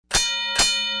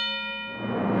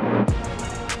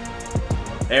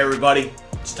Hey everybody,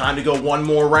 it's time to go one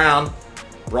more round,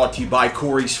 brought to you by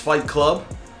Corey's Fight Club.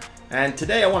 And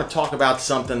today I want to talk about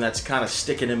something that's kind of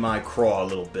sticking in my craw a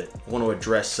little bit. I want to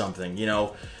address something.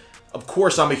 Of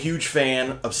course I'm a huge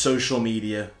fan of social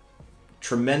media,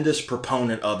 tremendous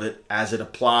proponent of it as it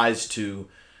applies to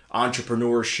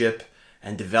entrepreneurship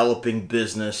and developing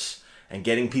business and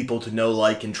getting people to know,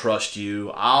 like, and trust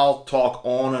you. I'll talk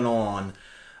on and on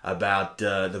about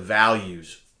the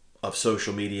values of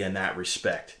social media in that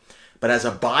respect. But as a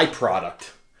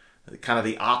byproduct, kind of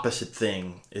the opposite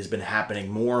thing has been happening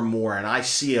more and more, and I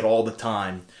see it all the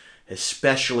time,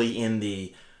 especially in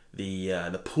the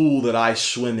pool that I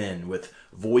swim in with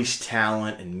voice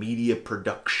talent and media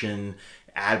production,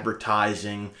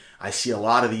 advertising. I see a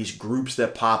lot of these groups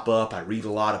that pop up. I read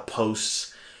a lot of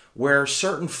posts where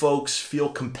certain folks feel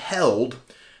compelled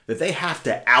that they have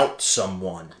to out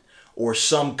someone or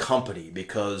some company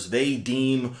because they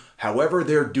deem however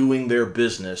they're doing their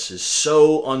business is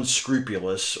so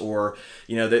unscrupulous, or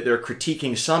that they're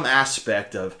critiquing some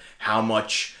aspect of how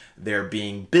much they're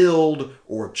being billed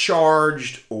or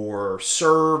charged or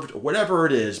served or whatever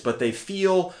it is, but they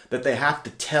feel that they have to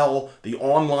tell the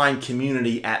online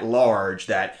community at large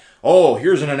that, oh,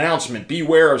 here's an announcement,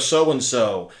 beware of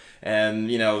so-and-so, and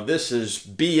this is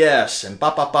BS and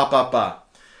ba.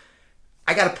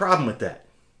 I got a problem with that.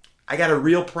 I got a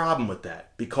real problem with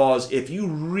that, because if you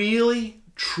really,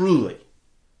 truly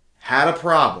had a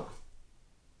problem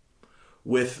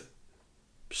with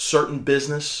certain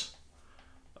business,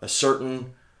 a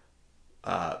certain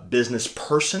business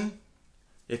person,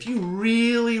 if you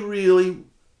really, really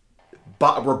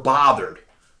were bothered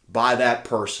by that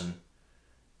person,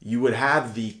 you would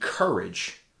have the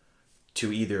courage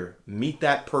to either meet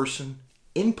that person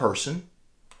in person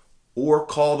or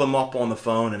call them up on the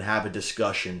phone and have a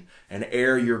discussion and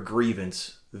air your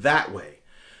grievance that way.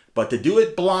 But to do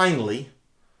it blindly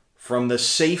from the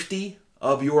safety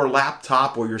of your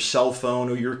laptop or your cell phone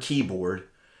or your keyboard,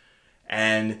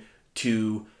 and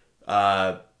to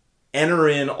enter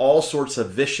in all sorts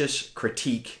of vicious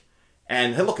critique,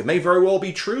 and hey, look, it may very well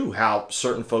be true how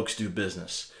certain folks do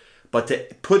business, but to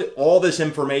put all this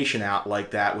information out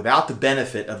like that without the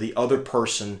benefit of the other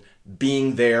person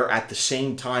being there at the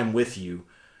same time with you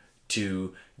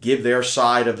to give their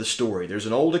side of the story. There's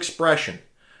an old expression,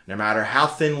 no matter how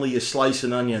thinly you slice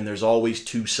an onion, there's always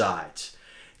two sides.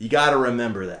 You got to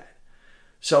remember that.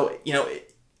 So,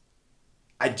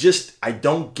 I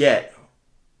don't get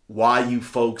why you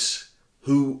folks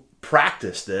who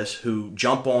practice this, who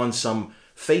jump on some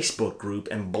Facebook group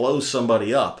and blow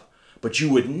somebody up, but you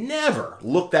would never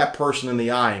look that person in the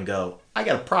eye and go, I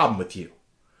got a problem with you.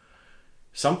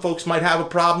 Some folks might have a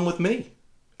problem with me.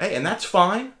 Hey, and that's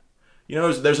fine.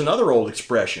 There's another old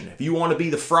expression. If you want to be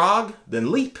the frog,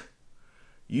 then leap.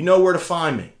 You know where to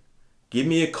find me. Give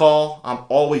me a call. I'm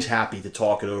always happy to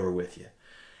talk it over with you.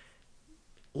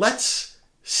 Let's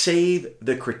save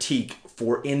the critique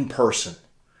for in person.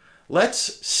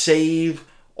 Let's save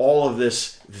all of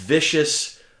this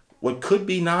vicious, what could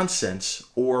be nonsense,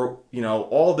 or,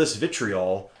 all this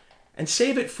vitriol, and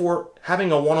save it for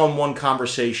having a one-on-one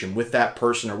conversation with that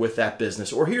person or with that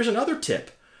business. Or here's another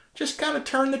tip. Just kind of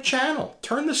turn the channel,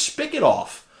 turn the spigot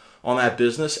off on that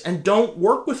business and don't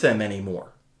work with them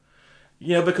anymore.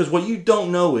 Because what you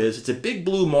don't know is it's a big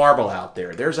blue marble out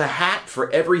there. There's a hat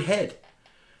for every head.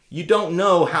 You don't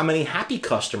know how many happy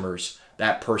customers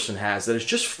that person has that is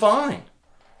just fine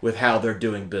with how they're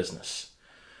doing business.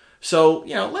 So,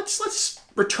 let's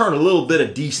return a little bit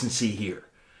of decency here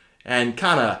and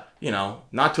kind of,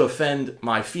 not to offend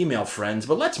my female friends,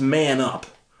 but let's man up.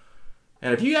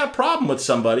 And if you have a problem with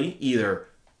somebody, either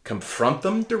confront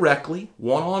them directly,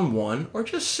 one-on-one, or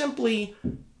just simply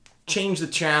change the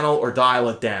channel or dial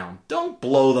it down. Don't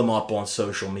blow them up on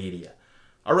social media,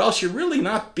 or else you're really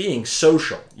not being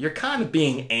social. You're kind of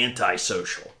being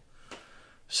antisocial.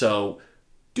 So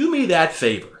do me that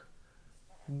favor.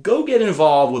 Go get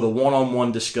involved with a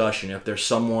one-on-one discussion if there's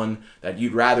someone that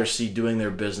you'd rather see doing their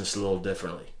business a little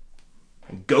differently.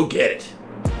 Go get it.